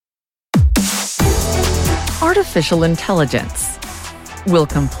artificial intelligence will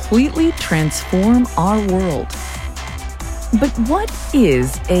completely transform our world. But what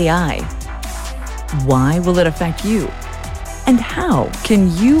is AI? Why will it affect you? And how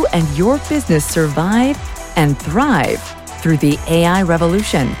can you and your business survive and thrive through the AI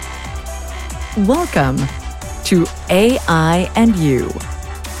revolution? Welcome to AI and You.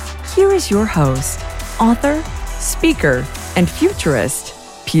 Here is your host, author, speaker, and futurist,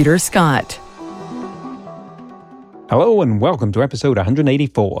 Peter Scott. Hello and welcome to episode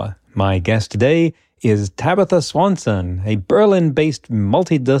 184. My guest today is Tabitha Swanson, a Berlin-based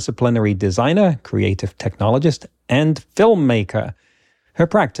multidisciplinary designer, creative technologist, and filmmaker. Her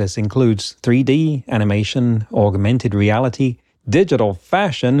practice includes 3D, animation, augmented reality, digital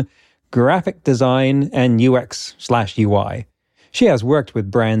fashion, graphic design, and UX/UI. She has worked with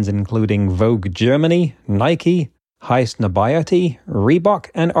brands including Vogue Germany, Nike, Highsnobiety, Reebok,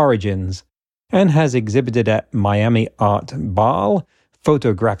 and Origins, and has exhibited at Miami Art Basel,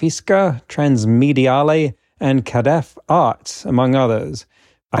 Fotografiska, Transmediale, and Cadef Arts, among others.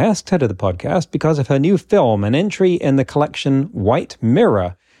 I asked her to the podcast because of her new film, an entry in the collection White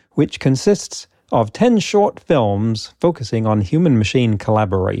Mirror, which consists of 10 short films focusing on human-machine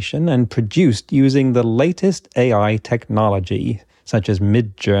collaboration and produced using the latest AI technology, such as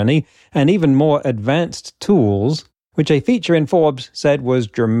Midjourney, and even more advanced tools, which a feature in Forbes said was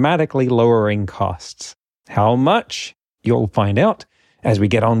dramatically lowering costs. How much? You'll find out as we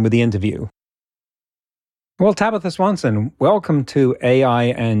get on with the interview. Well, Tabitha Swanson, welcome to AI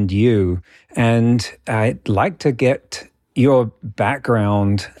and You. And I'd like to get your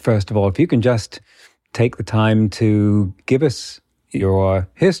background, first of all. If you can just take the time to give us your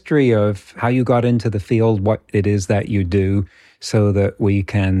history of how you got into the field, what it is that you do, so that we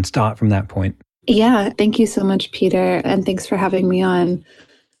can start from that point. Yeah, thank you so much, Peter, and thanks for having me on.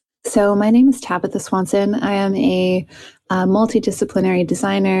 So my name is Tabitha Swanson. I am a multidisciplinary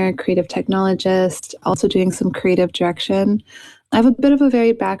designer, creative technologist, also doing some creative direction. I have a bit of a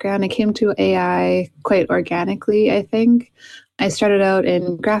varied background. I came to AI quite organically, I think. I started out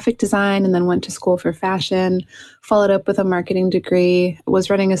in graphic design and then went to school for fashion, followed up with a marketing degree,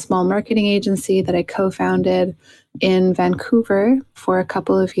 was running a small marketing agency that I co-founded in Vancouver for a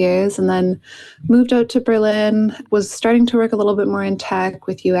couple of years, and then moved out to Berlin, was starting to work a little bit more in tech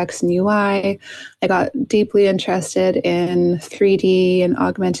with UX and UI. I got deeply interested in 3D and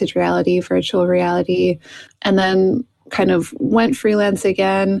augmented reality, virtual reality, and then kind of went freelance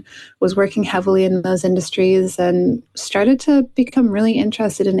again, was working heavily in those industries, and started to become really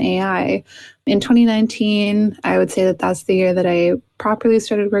interested in AI. In 2019, I would say that that's the year that I properly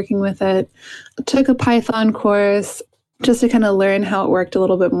started working with it. Took a Python course just to kind of learn how it worked a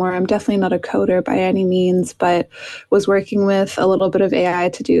little bit more. I'm definitely not a coder by any means, but was working with a little bit of AI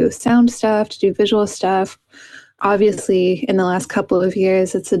to do sound stuff, to do visual stuff. Obviously, in the last couple of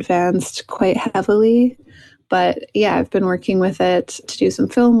years, it's advanced quite heavily. But yeah, I've been working with it to do some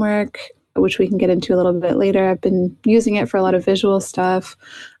film work, which we can get into a little bit later. I've been using it for a lot of visual stuff.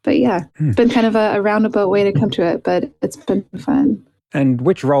 But yeah, it's been kind of a roundabout way to come to it, but it's been fun. And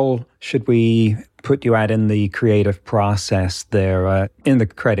which role should we put you at in the creative process there? In the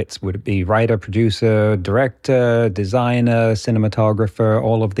credits, would it be writer, producer, director, designer, cinematographer,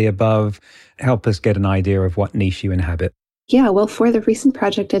 all of the above? Help us get an idea of what niche you inhabit. Yeah, well, for the recent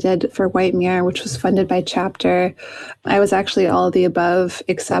project I did for White Mirror, which was funded by Chapter, I was actually all of the above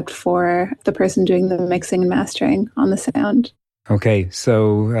except for the person doing the mixing and mastering on the sound. Okay,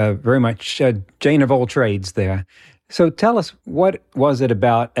 so very much Jane of all trades there. So tell us, what was it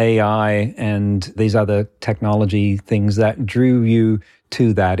about AI and these other technology things that drew you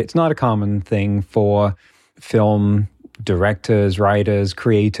to that? It's not a common thing for film directors, writers,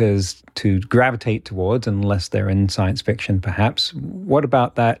 creators to gravitate towards, unless they're in science fiction, perhaps. What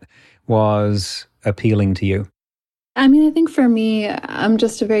about that was appealing to you? I mean, I think for me, I'm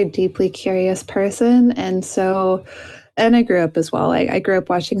just a very deeply curious person. And I grew up as well. I grew up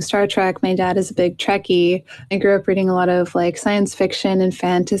watching Star Trek. My dad is a big Trekkie. I grew up reading a lot of science fiction and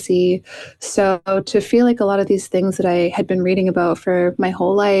fantasy. So to feel like a lot of these things that I had been reading about for my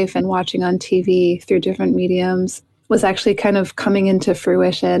whole life and watching on TV through different mediums was actually kind of coming into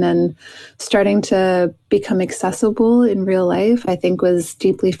fruition and starting to become accessible in real life, I think was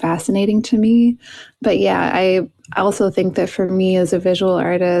deeply fascinating to me. But yeah, I also think that for me as a visual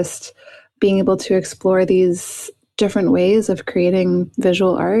artist, being able to explore these different ways of creating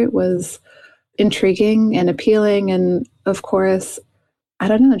visual art was intriguing and appealing. And of course, I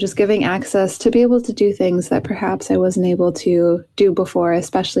don't know, just giving access to be able to do things that perhaps I wasn't able to do before,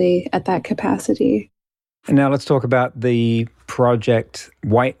 especially at that capacity. And now let's talk about the project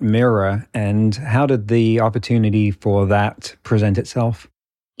White Mirror, and how did the opportunity for that present itself?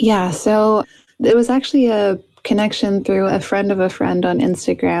 Yeah, so it was actually a connection through a friend of a friend on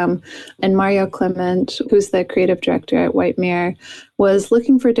Instagram. And Mario Clement, who's the creative director at White Mirror, was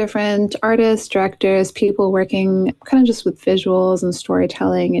looking for different artists, directors, people working kind of just with visuals and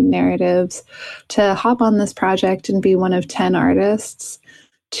storytelling and narratives to hop on this project and be one of 10 artists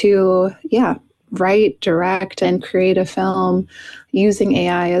to, write, direct, and create a film using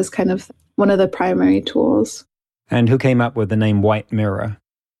AI as kind of one of the primary tools. And who came up with the name White Mirror?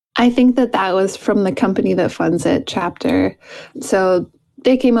 I think that was from the company that funds it, Chapter. So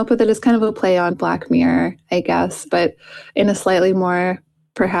they came up with it as kind of a play on Black Mirror, I guess, but in a slightly more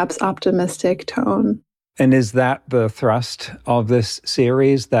perhaps optimistic tone. And is that the thrust of this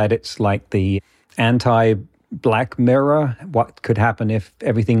series, that it's like the anti-Black Mirror? What could happen if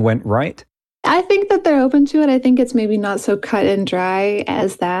everything went right? I think that they're open to it. I think it's maybe not so cut and dry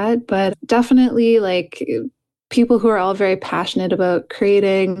as that, but definitely like people who are all very passionate about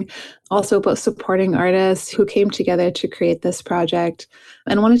creating, also about supporting artists who came together to create this project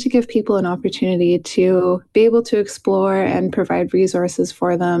and wanted to give people an opportunity to be able to explore and provide resources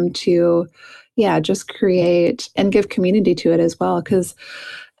for them to, just create and give community to it as well. Because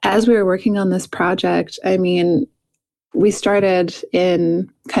as we were working on this project, I mean, we started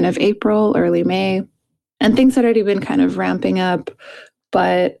in kind of April, early May, and things had already been kind of ramping up.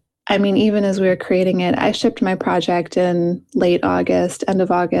 But I mean, even as we were creating it, I shipped my project in late August, end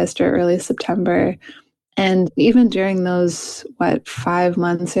of August, or early September. And even during those, 5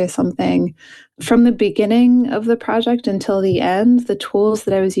 months or something, from the beginning of the project until the end, the tools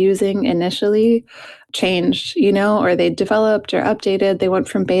that I was using initially changed, or they developed or updated. They went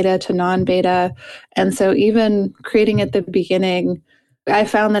from beta to non-beta. And so even creating at the beginning, I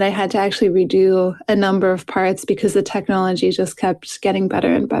found that I had to actually redo a number of parts because the technology just kept getting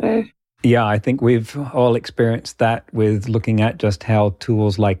better and better. Yeah, I think we've all experienced that with looking at just how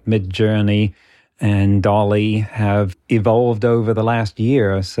tools like Midjourney and Dolly have evolved over the last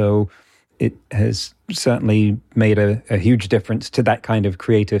year. So it has certainly made a huge difference to that kind of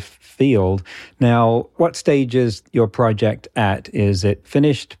creative field. Now, what stage is your project at? Is it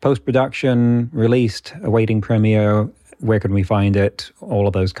finished, post-production, released, awaiting premiere? Where can we find it? All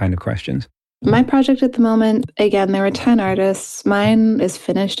of those kind of questions. My project at the moment, again, there were 10 artists. Mine is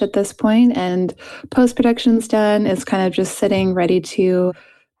finished at this point, and post-production's done. It's kind of just sitting ready to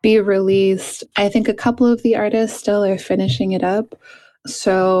be released. I think a couple of the artists still are finishing it up.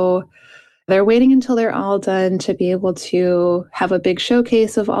 So they're waiting until they're all done to be able to have a big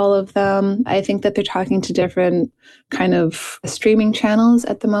showcase of all of them. I think that they're talking to different kind of streaming channels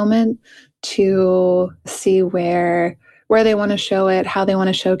at the moment to see where they want to show it, how they want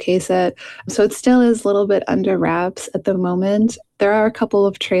to showcase it. So it still is a little bit under wraps at the moment. There are a couple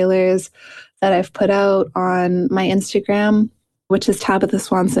of trailers that I've put out on my Instagram, which is Tabitha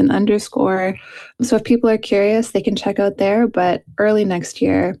Swanson _. So if people are curious, they can check out there, but early next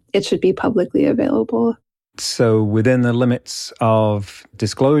year, it should be publicly available. So within the limits of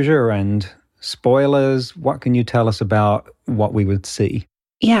disclosure and spoilers, what can you tell us about what we would see?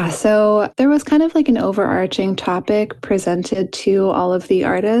 Yeah, so there was kind of like an overarching topic presented to all of the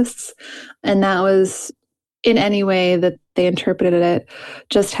artists, and that was, in any way that they interpreted it,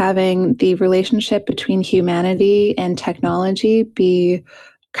 just having the relationship between humanity and technology be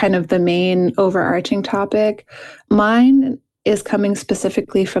kind of the main overarching topic. Mine is coming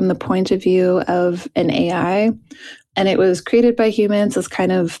specifically from the point of view of an AI, and it was created by humans as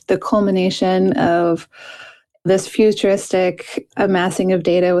kind of the culmination of this futuristic amassing of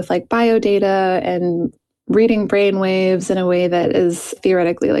data with like biodata and reading brainwaves in a way that is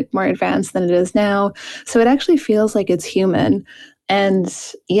theoretically like more advanced than it is now. So it actually feels like it's human. And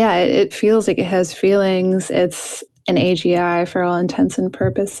yeah, it feels like it has feelings. It's an AGI for all intents and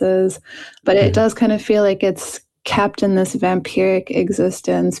purposes, but it does kind of feel like it's kept in this vampiric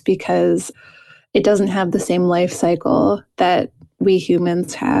existence because it doesn't have the same life cycle that we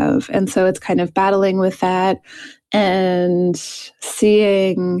humans have. And so it's kind of battling with that and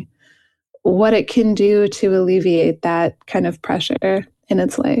seeing what it can do to alleviate that kind of pressure in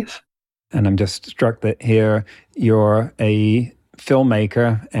its life. And I'm just struck that here you're a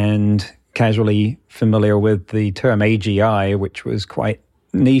filmmaker and casually familiar with the term AGI, which was quite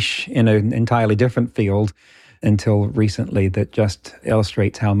niche in an entirely different field until recently, that just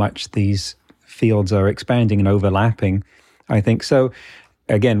illustrates how much these fields are expanding and overlapping, I think. So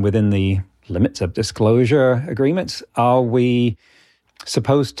again, within the limits of disclosure agreements, are we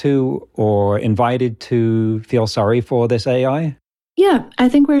supposed to or invited to feel sorry for this AI? Yeah, I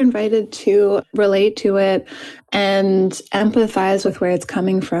think we're invited to relate to it and empathize with where it's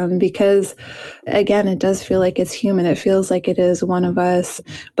coming from because, again, it does feel like it's human. It feels like it is one of us,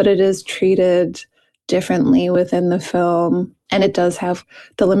 but it is treated differently within the film. And it does have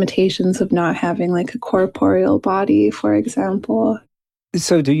the limitations of not having like a corporeal body, for example.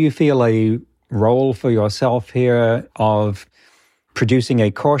 So do you feel a role for yourself here of producing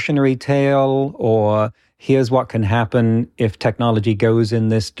a cautionary tale, or here's what can happen if technology goes in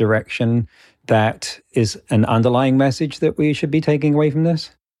this direction, that is an underlying message that we should be taking away from this?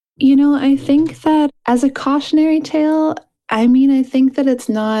 I think that as a cautionary tale, I think that it's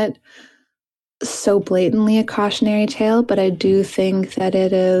not so blatantly a cautionary tale, but I do think that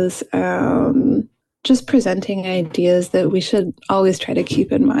it is just presenting ideas that we should always try to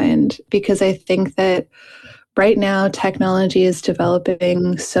keep in mind, because I think that right now technology is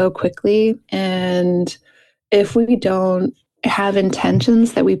developing so quickly, and if we don't have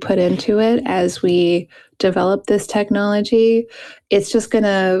intentions that we put into it as we develop this technology, it's just going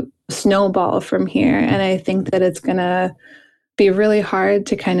to snowball from here. And I think that it's going to be really hard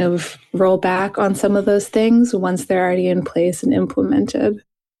to kind of roll back on some of those things once they're already in place and implemented.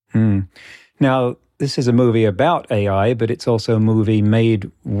 Now, this is a movie about AI, but it's also a movie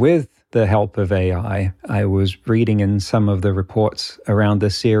made with the help of AI. I was reading in some of the reports around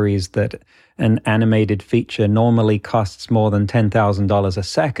this series that an animated feature normally costs more than $10,000 a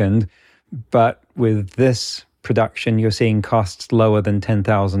second, but with this production, you're seeing costs lower than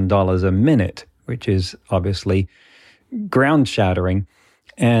 $10,000 a minute, which is obviously ground-shattering.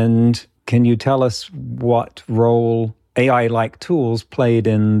 And can you tell us what role AI-like tools played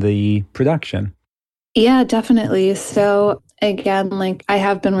in the production? Yeah, definitely. So again, like I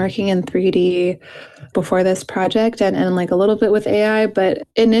have been working in 3D before this project and like a little bit with AI, but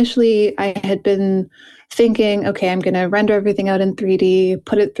initially I had been thinking, okay, I'm going to render everything out in 3D,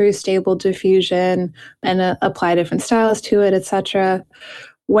 put it through stable diffusion and apply different styles to it, etc.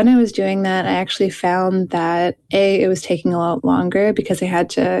 When I was doing that, I actually found that A, it was taking a lot longer because I had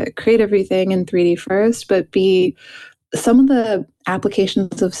to create everything in 3D first, but B, some of the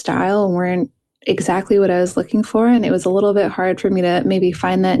applications of style weren't exactly what I was looking for. And it was a little bit hard for me to maybe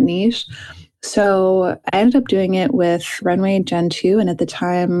find that niche. So I ended up doing it with Runway Gen 2. And at the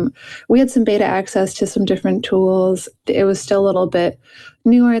time, we had some beta access to some different tools. It was still a little bit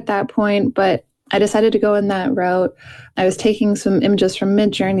newer at that point, but I decided to go in that route. I was taking some images from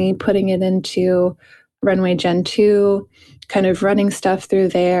Midjourney, putting it into Runway Gen 2, kind of running stuff through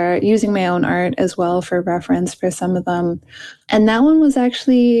there, using my own art as well for reference for some of them. And that one was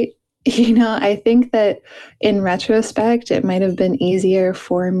actually, I think that in retrospect, it might have been easier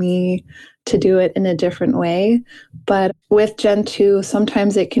for me to do it in a different way. But with Gen 2,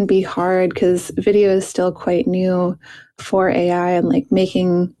 sometimes it can be hard because video is still quite new for AI, and like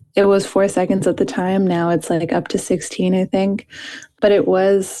making it was 4 seconds at the time. Now it's like up to 16, I think. But it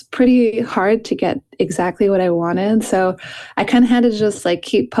was pretty hard to get exactly what I wanted. So I kind of had to just like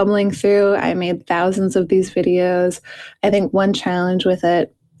keep pummeling through. I made thousands of these videos. I think one challenge with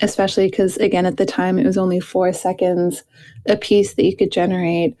it, especially because, again, at the time it was only 4 seconds a piece that you could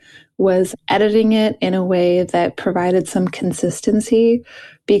generate, was editing it in a way that provided some consistency,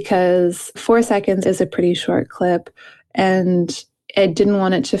 because 4 seconds is a pretty short clip. And I didn't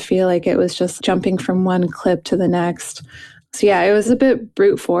want it to feel like it was just jumping from one clip to the next. So yeah, it was a bit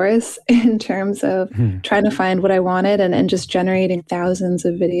brute force in terms of trying to find what I wanted and just generating thousands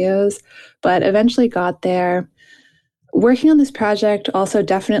of videos, but eventually got there. Working on this project also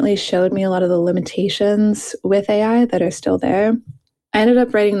definitely showed me a lot of the limitations with AI that are still there. I ended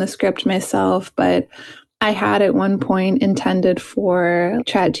up writing the script myself, but I had at one point intended for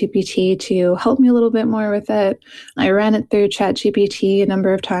ChatGPT to help me a little bit more with it. I ran it through ChatGPT a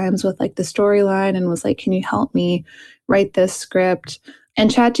number of times with like the storyline and was like, can you help me write this script?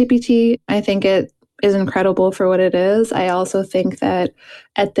 And ChatGPT, I think it is incredible for what it is. I also think that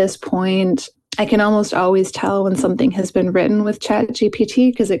at this point, I can almost always tell when something has been written with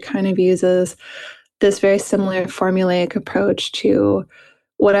ChatGPT because it kind of uses this very similar formulaic approach to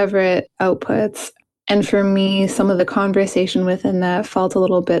whatever it outputs. And for me, some of the conversation within that felt a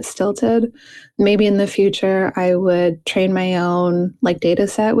little bit stilted. Maybe in the future, I would train my own like data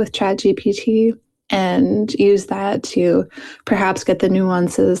set with ChatGPT and use that to perhaps get the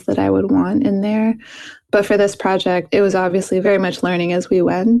nuances that I would want in there. But for this project, it was obviously very much learning as we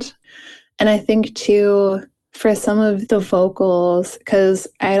went. And I think too, for some of the vocals, because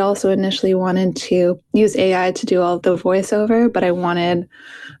I had also initially wanted to use AI to do all the voiceover, but I wanted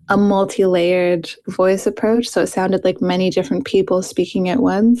a multi-layered voice approach. So it sounded like many different people speaking at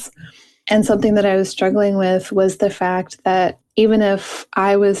once. And something that I was struggling with was the fact that even if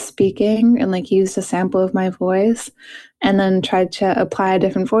I was speaking and like used a sample of my voice and then tried to apply a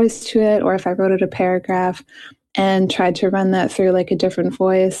different voice to it, or if I wrote it a paragraph and tried to run that through like a different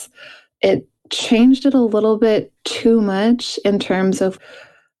voice, it changed it a little bit too much in terms of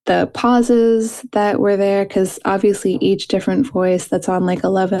the pauses that were there, because obviously each different voice that's on like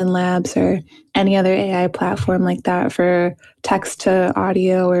 11 Labs or any other AI platform like that for text to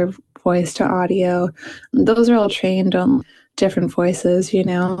audio or voice to audio, those are all trained on different voices, you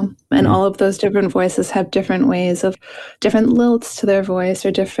know, and all of those different voices have different ways of different lilts to their voice or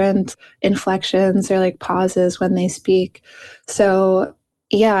different inflections or like pauses when they speak. So,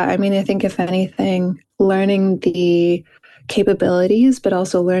 yeah, I mean, I think if anything, learning the capabilities, but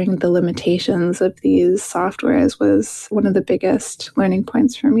also learning the limitations of these softwares was one of the biggest learning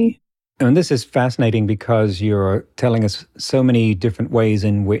points for me. And this is fascinating because you're telling us so many different ways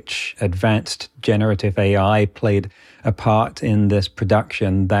in which advanced generative AI played a part in this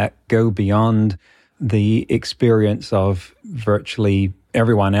production that go beyond the experience of virtually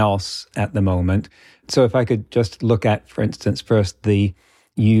everyone else at the moment. So if I could just look at, for instance, first the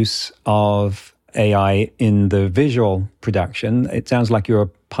use of AI in the visual production, it sounds like your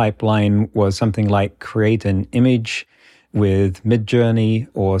pipeline was something like create an image with Midjourney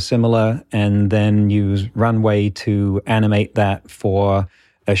or similar, and then use Runway to animate that for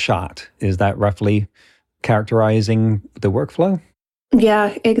a shot. Is that roughly characterizing the workflow?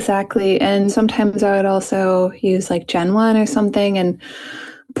 Yeah, exactly. And sometimes I would also use like Gen 1 or something and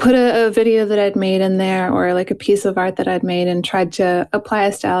put a video that I'd made in there or like a piece of art that I'd made and tried to apply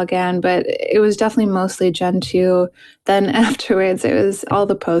a style again. But it was definitely mostly Gen 2. Then afterwards, it was all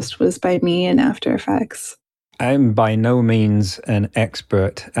the post was by me in After Effects. I'm by no means an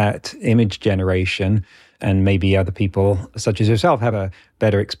expert at image generation, and maybe other people such as yourself have a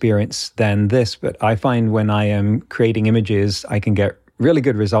better experience than this. But I find when I am creating images, I can get really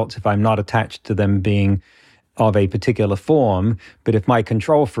good results if I'm not attached to them being of a particular form. But if my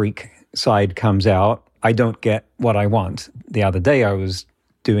control freak side comes out, I don't get what I want. The other day I was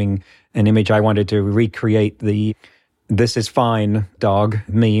doing an image. I wanted to recreate the "this is fine" dog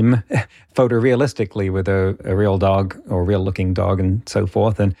meme photorealistically with a real dog or real looking dog and so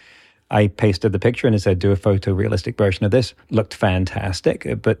forth. And I pasted the picture and it said, do a photorealistic version of this. Looked fantastic,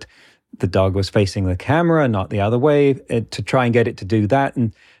 but the dog was facing the camera, not the other way, to try and get it to do that,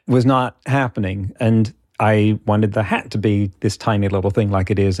 and was not happening. And I wanted the hat to be this tiny little thing like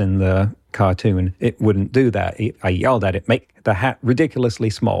it is in the cartoon. It wouldn't do that. I yelled at it, make the hat ridiculously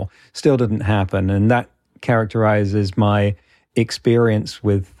small. Still didn't happen. And that characterizes my experience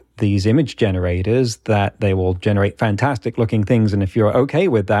with these image generators, that they will generate fantastic looking things. And if you're okay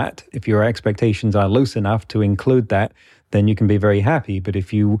with that, if your expectations are loose enough to include that, then you can be very happy. But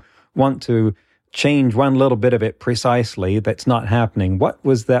if you want to change one little bit of it precisely, that's not happening. What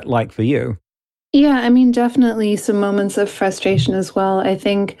was that like for you? Yeah, I mean, definitely some moments of frustration as well. I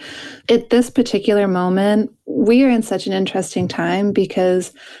think at this particular moment, we are in such an interesting time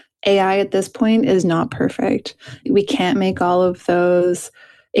because AI at this point is not perfect. We can't make all of those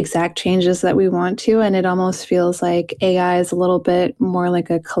exact changes that we want to. And it almost feels like AI is a little bit more like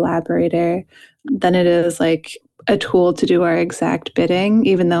a collaborator than it is like a tool to do our exact bidding,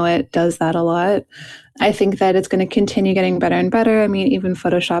 even though it does that a lot. I think that it's going to continue getting better and better. I mean, even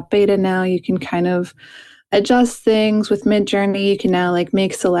Photoshop beta now, you can kind of adjust things with Midjourney. You can now like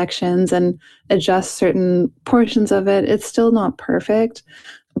make selections and adjust certain portions of it. It's still not perfect,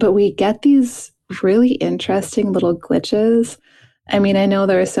 but we get these really interesting little glitches. I mean, I know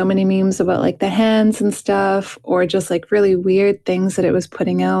there are so many memes about like the hands and stuff, or just like really weird things that it was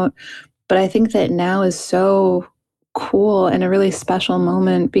putting out. But I think that now is so cool and a really special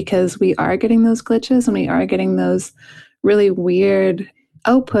moment because we are getting those glitches and we are getting those really weird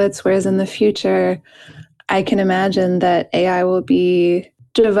outputs. Whereas in the future, I can imagine that AI will be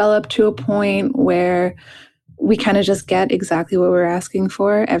developed to a point where we kind of just get exactly what we're asking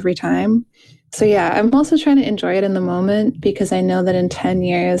for every time. So yeah, I'm also trying to enjoy it in the moment because I know that in 10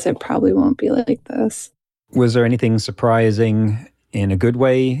 years, it probably won't be like this. Was there anything surprising in a good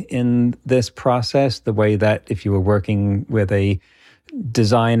way in this process? The way that if you were working with a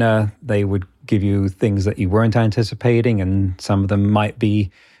designer, they would give you things that you weren't anticipating, and some of them might be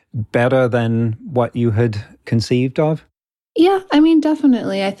better than what you had conceived of? Yeah, I mean,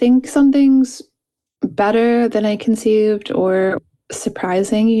 definitely. I think something's better than I conceived or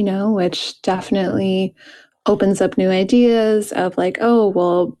surprising, you know, which definitely opens up new ideas of like, oh,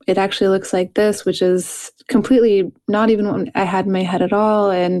 well, it actually looks like this, which is completely not even what I had in my head at all,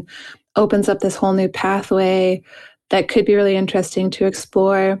 and opens up this whole new pathway that could be really interesting to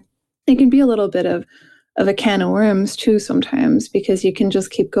explore. It can be a little bit of of a can of worms too sometimes, because you can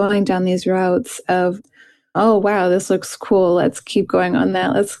just keep going down these routes of, oh, wow, this looks cool. Let's keep going on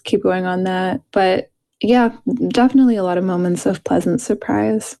that. Let's keep going on that. But yeah, definitely a lot of moments of pleasant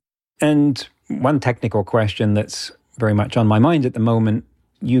surprise. And one technical question that's very much on my mind at the moment,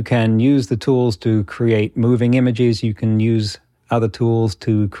 you can use the tools to create moving images. You can use other tools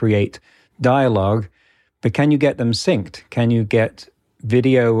to create dialogue, but can you get them synced? Can you get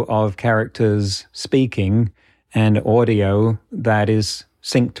video of characters speaking and audio that is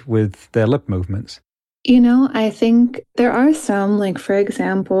synced with their lip movements? I think there are some, like, for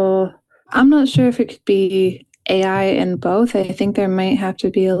example, I'm not sure if it could be AI in both. I think there might have to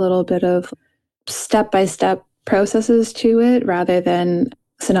be a little bit of step-by-step processes to it rather than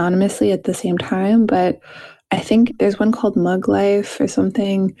synonymously at the same time. But I think there's one called Mug Life or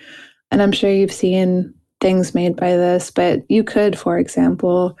something, and I'm sure you've seen things made by this, but you could, for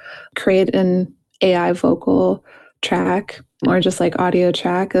example, create an AI vocal track or just like audio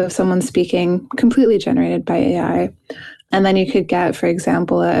track of someone speaking completely generated by AI. And then you could get, for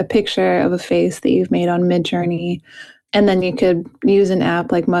example, a picture of a face that you've made on Midjourney. And then you could use an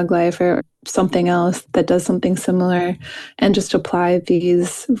app like Mug Life or something else that does something similar and just apply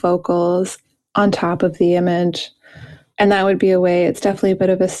these vocals on top of the image. And that would be a way. It's definitely a bit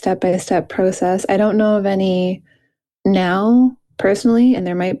of a step-by-step process. I don't know of any now personally, and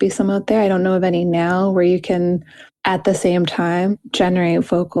there might be some out there. I don't know of any now where you can, at the same time, generate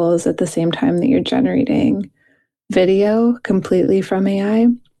vocals at the same time that you're generating video completely from AI.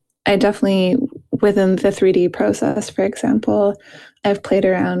 I definitely, within the 3D process, for example, I've played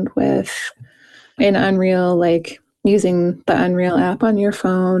around with in Unreal, like using the Unreal app on your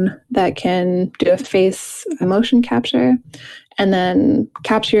phone that can do a face motion capture and then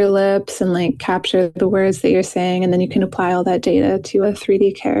capture your lips and like capture the words that you're saying. And then you can apply all that data to a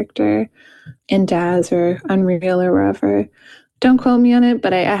 3D character in DAZ or Unreal or wherever. Don't quote me on it,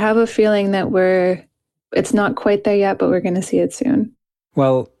 but I have a feeling that it's not quite there yet, but we're going to see it soon.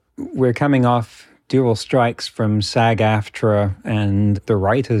 Well, we're coming off dual strikes from SAG-AFTRA and the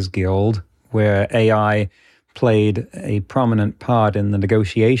Writers Guild, where AI played a prominent part in the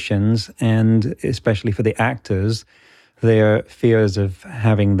negotiations, and especially for the actors, their fears of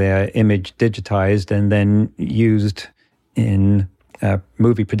having their image digitized and then used in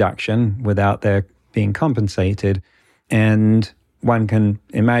movie production without their being compensated. And one can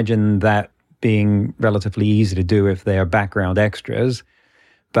imagine that being relatively easy to do if they are background extras.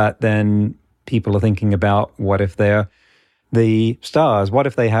 But then people are thinking about, what if they're the stars? What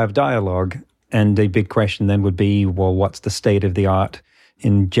if they have dialogue? And a big question then would be, well, what's the state of the art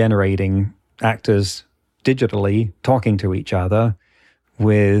in generating actors digitally talking to each other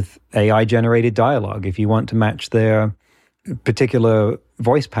with AI-generated dialogue, if you want to match their particular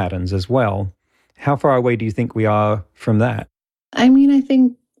voice patterns as well? How far away do you think we are from that? I mean, I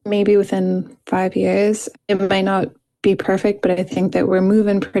think maybe within 5 years. It might not be perfect, but I think that we're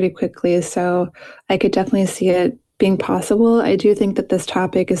moving pretty quickly. So I could definitely see it being possible. I do think that this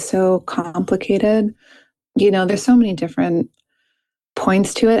topic is so complicated. There's so many different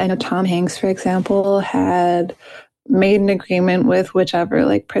points to it. I know Tom Hanks, for example, had made an agreement with whichever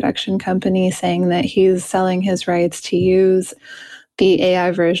like production company saying that he's selling his rights to use the AI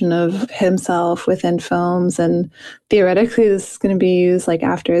version of himself within films. And theoretically, this is going to be used like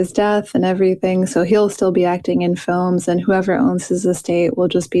after his death and everything. So he'll still be acting in films, and whoever owns his estate will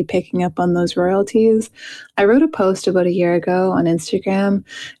just be picking up on those royalties. I wrote a post about a year ago on Instagram,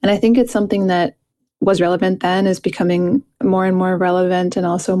 and I think it's something that was relevant then is becoming more and more relevant and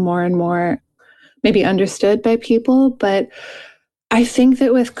also more and more maybe understood by people. But I think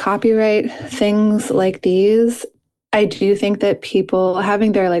that with copyright things like these, I do think that people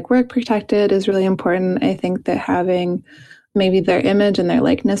having their like work protected is really important. I think that having maybe their image and their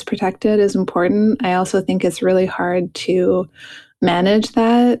likeness protected is important. I also think it's really hard to manage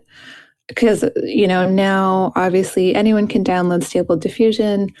that because, now obviously anyone can download Stable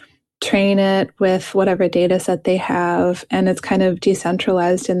Diffusion, train it with whatever data set they have, and it's kind of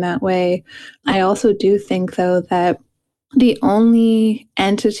decentralized in that way. I also do think, though, that the only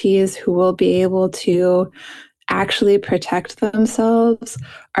entities who will be able to actually protect themselves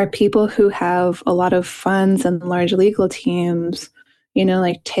are people who have a lot of funds and large legal teams,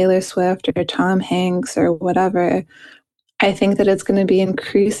 like Taylor Swift or Tom Hanks or whatever. I think that it's going to be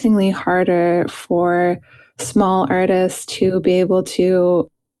increasingly harder for small artists to be able to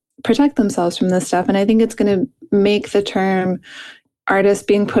protect themselves from this stuff. And I think it's going to make the term artist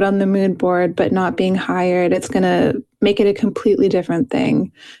being put on the mood board but not being hired, it's going to make it a completely different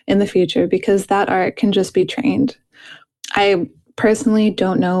thing in the future because that art can just be trained. I personally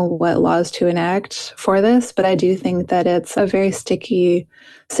don't know what laws to enact for this, but I do think that it's a very sticky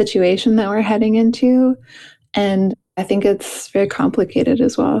situation that we're heading into. And I think it's very complicated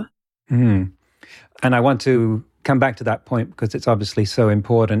as well. Mm. And I want to come back to that point because it's obviously so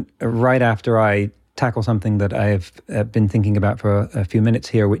important. Right after I tackle something that I've been thinking about for a few minutes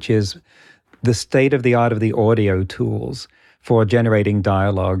here, which is the state of the art of the audio tools for generating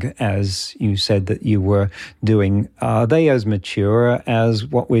dialogue, as you said that you were doing. Are they as mature as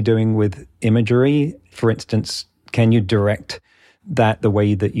what we're doing with imagery? For instance, can you direct that the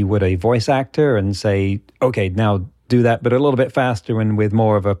way that you would a voice actor and say, okay, now do that, but a little bit faster and with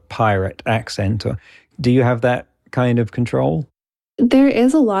more of a pirate accent? Or do you have that kind of control? There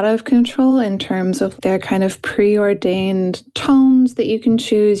is a lot of control in terms of their kind of preordained tones that you can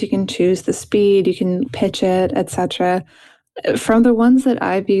choose. You can choose the speed, you can pitch it, etc. From the ones that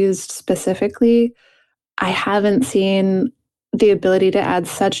I've used specifically, I haven't seen the ability to add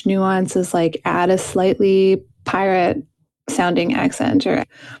such nuances, like add a slightly pirate sounding accent or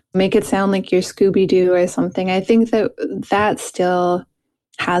make it sound like you're Scooby-Doo or something. I think that that still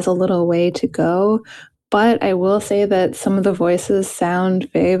has a little way to go. But I will say that some of the voices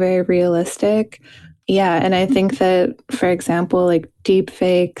sound very, very realistic. Yeah. And I think that, for example, like deep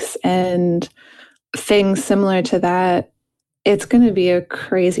fakes and things similar to that, it's going to be a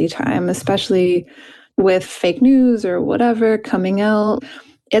crazy time, especially with fake news or whatever coming out.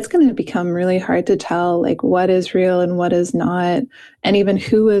 It's going to become really hard to tell like what is real and what is not, and even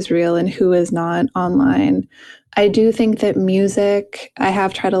who is real and who is not online. I do think that music, I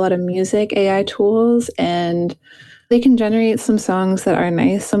have tried a lot of music AI tools, and they can generate some songs that are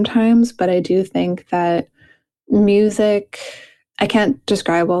nice sometimes, but I do think that music, I can't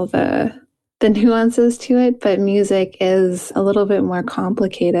describe all the nuances to it, but music is a little bit more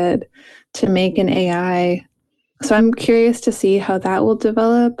complicated to make an AI. So I'm curious to see how that will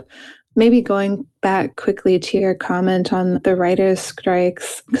develop. Maybe going back quickly to your comment on the writers'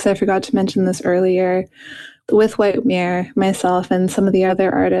 strikes, because I forgot to mention this earlier. With White Mirror, myself and some of the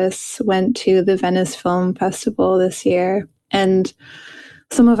other artists went to the Venice Film Festival this year, and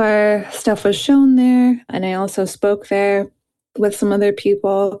some of our stuff was shown there. And I also spoke there with some other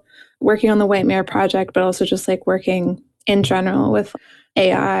people working on the White Mirror project, but also just like working in general with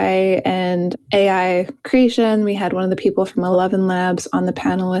AI and AI creation. We had one of the people from 11 Labs on the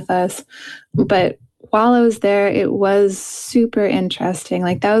panel with us. But while I was there, it was super interesting.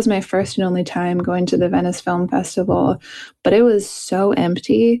 Like that was my first and only time going to the Venice Film Festival, but it was so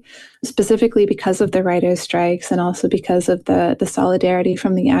empty, specifically because of the writers' strikes and also because of the solidarity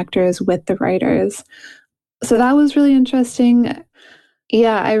from the actors with the writers. So that was really interesting.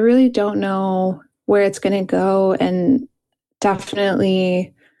 Yeah, I really don't know where it's going to go, and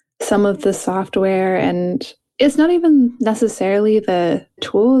definitely some of the software, and it's not even necessarily the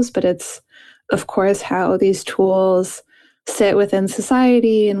tools, but it's of course how these tools sit within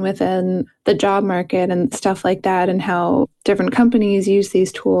society and within the job market and stuff like that, and how different companies use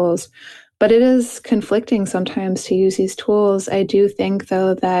these tools. But it is conflicting sometimes to use these tools. I do think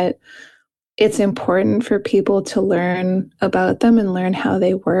though that it's important for people to learn about them and learn how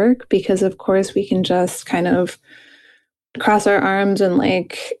they work, because of course we can just kind of cross our arms and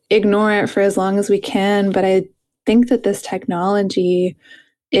like ignore it for as long as we can. But I think that this technology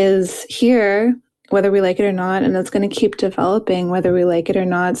is here, whether we like it or not, and it's going to keep developing whether we like it or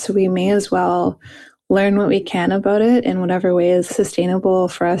not. So we may as well learn what we can about it in whatever way is sustainable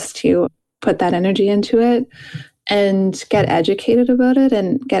for us to put that energy into it, and get educated about it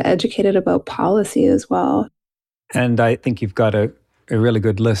and get educated about policy as well. And I think you've got a really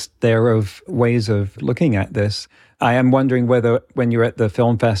good list there of ways of looking at this. I am wondering whether when you're at the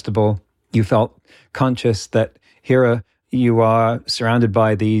film festival, you felt conscious that here you are surrounded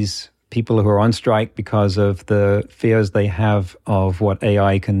by these people who are on strike because of the fears they have of what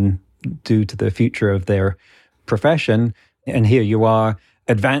AI can do to the future of their profession. And here you are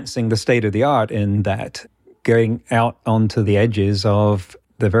advancing the state of the art in that, going out onto the edges of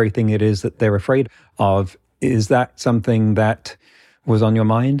the very thing it is that they're afraid of. Is that something that was on your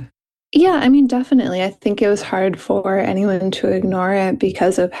mind? Yeah, I mean, definitely. I think it was hard for anyone to ignore it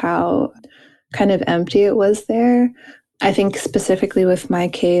because of how kind of empty it was there. I think specifically with my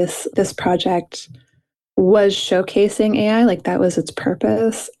case, this project was showcasing AI, like that was its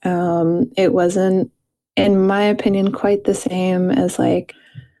purpose. It wasn't, in my opinion, quite the same as like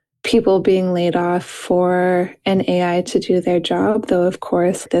people being laid off for an AI to do their job, though of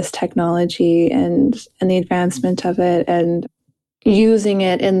course this technology and the advancement of it and using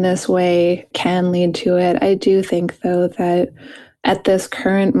it in this way can lead to it. I do think though that at this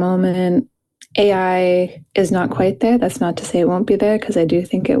current moment, AI is not quite there. That's not to say it won't be there, because I do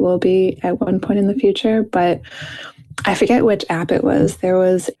think it will be at one point in the future. But I forget which app it was. There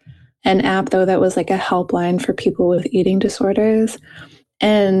was an app, though, that was like a helpline for people with eating disorders.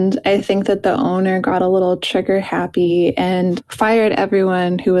 And I think that the owner got a little trigger happy and fired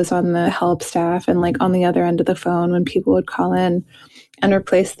everyone who was on the help staff and like on the other end of the phone when people would call in, and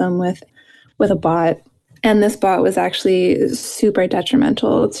replaced them with a bot. And this bot was actually super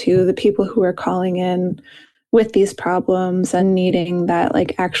detrimental to the people who were calling in with these problems and needing that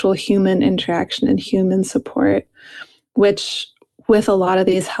like actual human interaction and human support, which with a lot of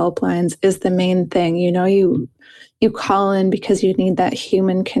these helplines is the main thing. You call in because you need that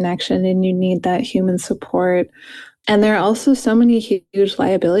human connection and you need that human support. And there are also so many huge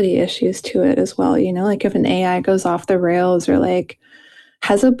liability issues to it as well. Like if an AI goes off the rails or like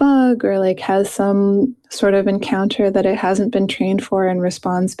has a bug or like has some sort of encounter that it hasn't been trained for and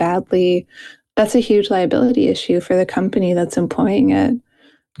responds badly, that's a huge liability issue for the company that's employing it.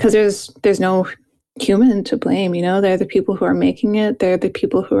 Because there's no human to blame, they're the people who are making it, they're the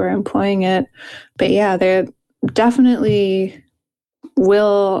people who are employing it. But yeah, there definitely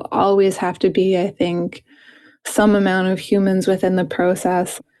will always have to be, I think, some amount of humans within the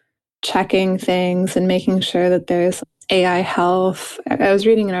process checking things and making sure that there's AI health. I was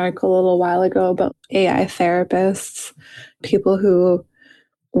reading an article a little while ago about AI therapists, people who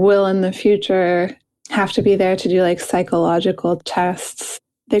will in the future have to be there to do like psychological tests,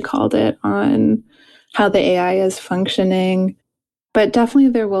 they called it, on how the AI is functioning. But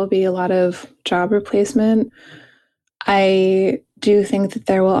definitely there will be a lot of job replacement. I do think that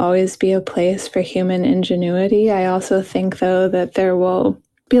there will always be a place for human ingenuity. I also think, though, that there will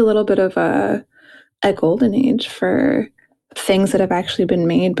be a little bit of a golden age for things that have actually been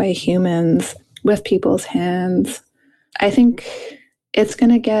made by humans with people's hands. I think it's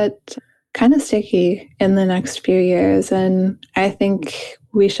going to get kind of sticky in the next few years. And I think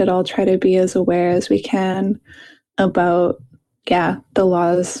we should all try to be as aware as we can about, the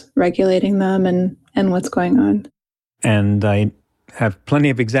laws regulating them and what's going on. And I have plenty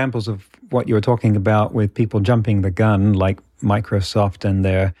of examples of what you were talking about with people jumping the gun, like Microsoft and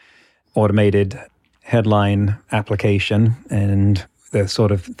their automated headline application and the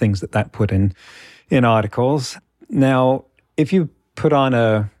sort of things that put in articles. Now, if you put on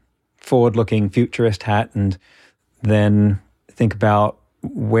a forward-looking futurist hat and then think about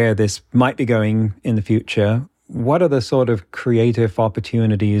where this might be going in the future, what are the sort of creative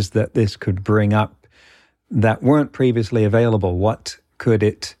opportunities that this could bring up that weren't previously available? What could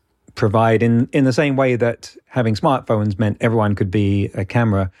it provide in the same way that having smartphones meant everyone could be a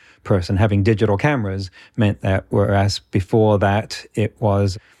camera person? Having digital cameras meant that, whereas before that it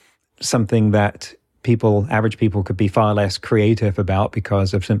was something that average people could be far less creative about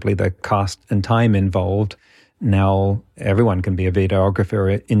because of simply the cost and time involved. Now everyone can be a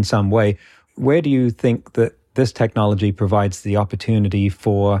videographer in some way. Where do you think that this technology provides the opportunity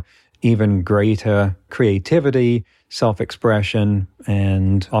for even greater creativity, self-expression,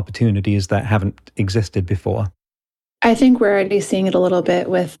 and opportunities that haven't existed before? I think we're already seeing it a little bit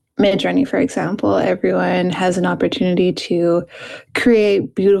with Midjourney, for example. Everyone has an opportunity to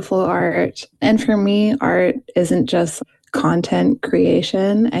create beautiful art. And for me, art isn't just content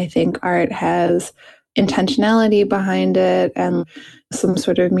creation. I think art has intentionality behind it and some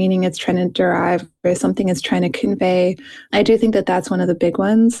sort of meaning it's trying to derive or something it's trying to convey. I do think that that's one of the big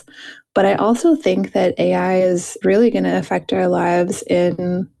ones. But I also think that AI is really going to affect our lives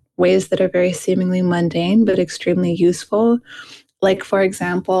in ways that are very seemingly mundane, but extremely useful. Like, for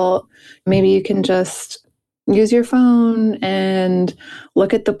example, maybe you can just use your phone and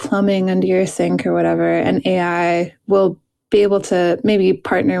look at the plumbing under your sink or whatever, and AI will be able to maybe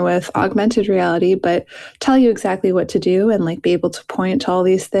partner with augmented reality, but tell you exactly what to do and like be able to point to all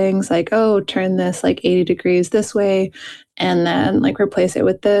these things like, oh, turn this like 80 degrees this way, and then like replace it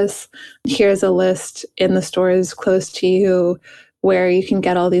with this. Here's a list in the stores close to you where you can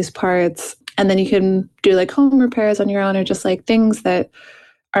get all these parts. And then you can do like home repairs on your own, or just like things that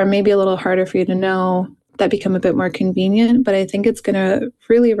are maybe a little harder for you to know that become a bit more convenient. But I think it's going to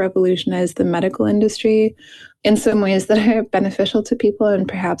really revolutionize the medical industry in some ways that are beneficial to people and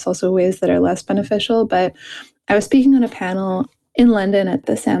perhaps also ways that are less beneficial. But I was speaking on a panel in London at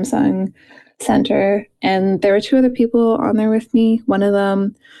the Samsung Center, and there were two other people on there with me. One of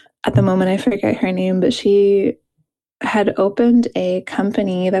them, at the moment, I forget her name, but she had opened a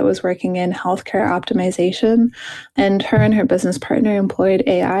company that was working in healthcare optimization, and her business partner employed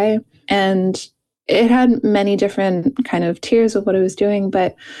AI. And it had many different kind of tiers of what it was doing,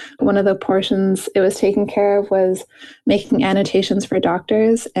 but one of the portions it was taking care of was making annotations for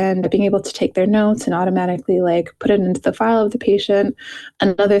doctors and being able to take their notes and automatically like put it into the file of the patient.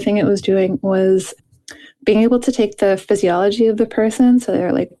 Another thing it was doing was being able to take the physiology of the person, so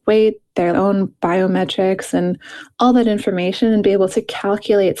their like weight, their own biometrics and all that information, and be able to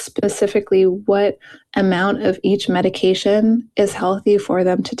calculate specifically what amount of each medication is healthy for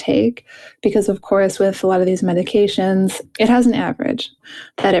them to take. Because of course, with a lot of these medications, it has an average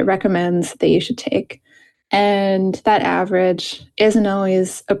that it recommends that you should take. And that average isn't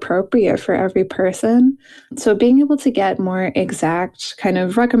always appropriate for every person. So being able to get more exact kind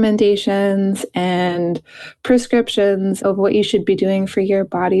of recommendations and prescriptions of what you should be doing for your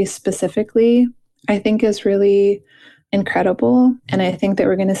body specifically, I think is really incredible. And I think that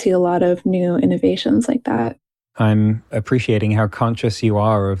we're going to see a lot of new innovations like that. I'm appreciating how conscious you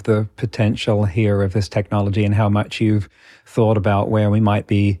are of the potential here of this technology and how much you've thought about where we might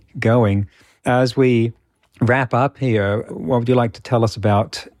be going. As we wrap up here, what would you like to tell us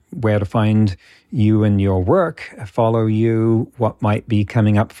about where to find you and your work, follow you, what might be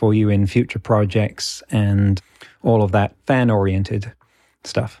coming up for you in future projects, and all of that fan-oriented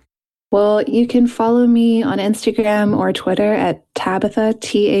stuff? Well, you can follow me on Instagram or Twitter at Tabitha,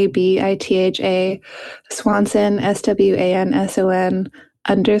 Tabitha, Swanson, SWANSON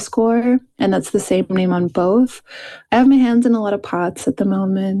 _, and that's the same name on both. I have my hands in a lot of pots at the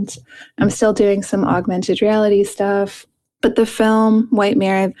moment. I'm still doing some augmented reality stuff, but the film, White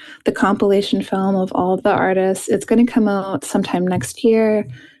Mirror, the compilation film of all of the artists, it's going to come out sometime next year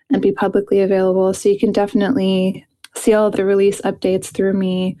and be publicly available. So you can definitely see all the release updates through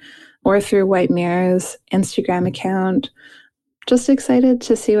me or through White Mirror's Instagram account. Just excited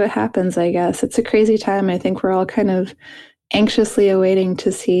to see what happens, I guess. It's a crazy time. I think we're all kind of anxiously awaiting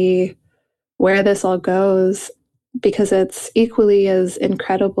to see where this all goes, because it's equally as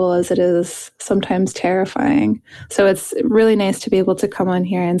incredible as it is sometimes terrifying. So it's really nice to be able to come on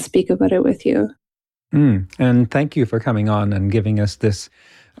here and speak about it with you. And thank you for coming on and giving us this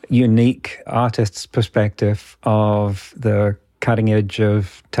unique artist's perspective of the cutting edge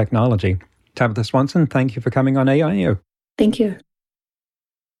of technology. Tabitha Swanson, thank you for coming on AIU. Thank you.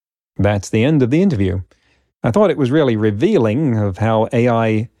 That's the end of the interview. I thought it was really revealing of how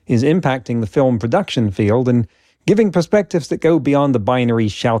AI is impacting the film production field and giving perspectives that go beyond the binary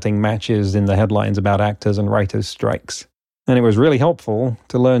shouting matches in the headlines about actors and writers' strikes. And it was really helpful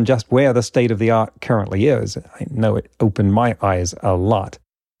to learn just where the state of the art currently is. I know it opened my eyes a lot.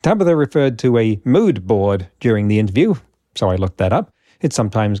 Tabitha referred to a mood board during the interview, so I looked that up. It's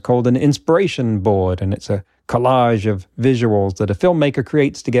sometimes called an inspiration board, and it's a collage of visuals that a filmmaker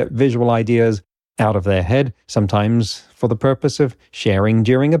creates to get visual ideas out of their head, sometimes for the purpose of sharing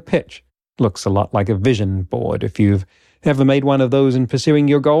during a pitch. Looks a lot like a vision board if you've ever made one of those in pursuing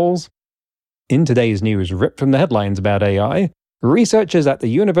your goals. In today's news, ripped from the headlines about AI, researchers at the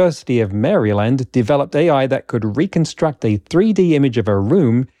University of Maryland developed AI that could reconstruct a 3D image of a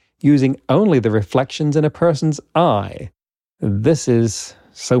room using only the reflections in a person's eye. This is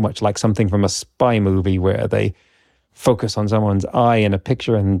so much like something from a spy movie where they focus on someone's eye in a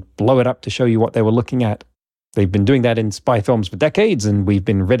picture and blow it up to show you what they were looking at. They've been doing that in spy films for decades, and we've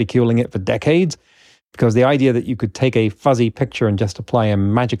been ridiculing it for decades, because the idea that you could take a fuzzy picture and just apply a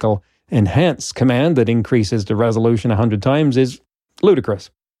magical enhance command that increases the resolution 100 times is ludicrous.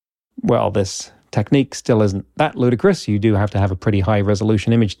 Well, this technique still isn't that ludicrous. You do have to have a pretty high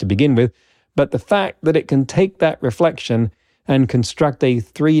resolution image to begin with, but the fact that it can take that reflection and construct a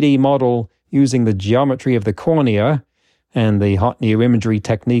 3D model using the geometry of the cornea and the hot new imagery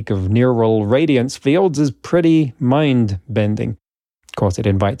technique of neural radiance fields is pretty mind-bending. Of course, it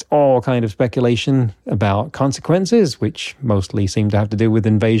invites all kind of speculation about consequences, which mostly seem to have to do with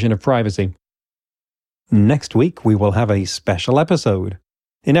invasion of privacy. Next week, we will have a special episode.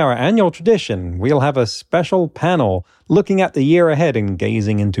 In our annual tradition, we'll have a special panel looking at the year ahead and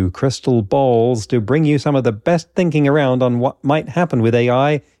gazing into crystal balls to bring you some of the best thinking around on what might happen with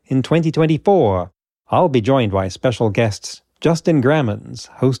AI in 2024. I'll be joined by special guests Justin Grammons,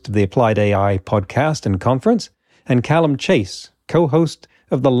 host of the Applied AI podcast and conference, and Callum Chase, co-host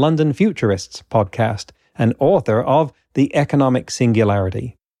of the London Futurists podcast and author of The Economic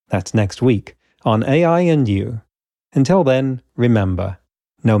Singularity. That's next week on AI and You. Until then, remember,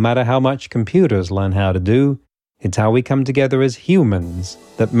 no matter how much computers learn how to do, it's how we come together as humans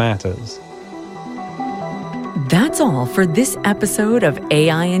that matters. That's all for this episode of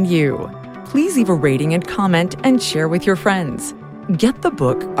AI and You. Please leave a rating and comment and share with your friends. Get the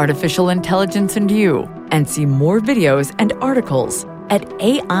book Artificial Intelligence and You and see more videos and articles at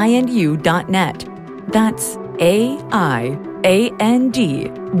aiandyou.net. That's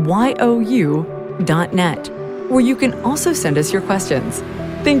AIANDYOU.net, where you can also send us your questions.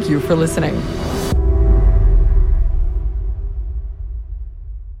 Thank you for listening.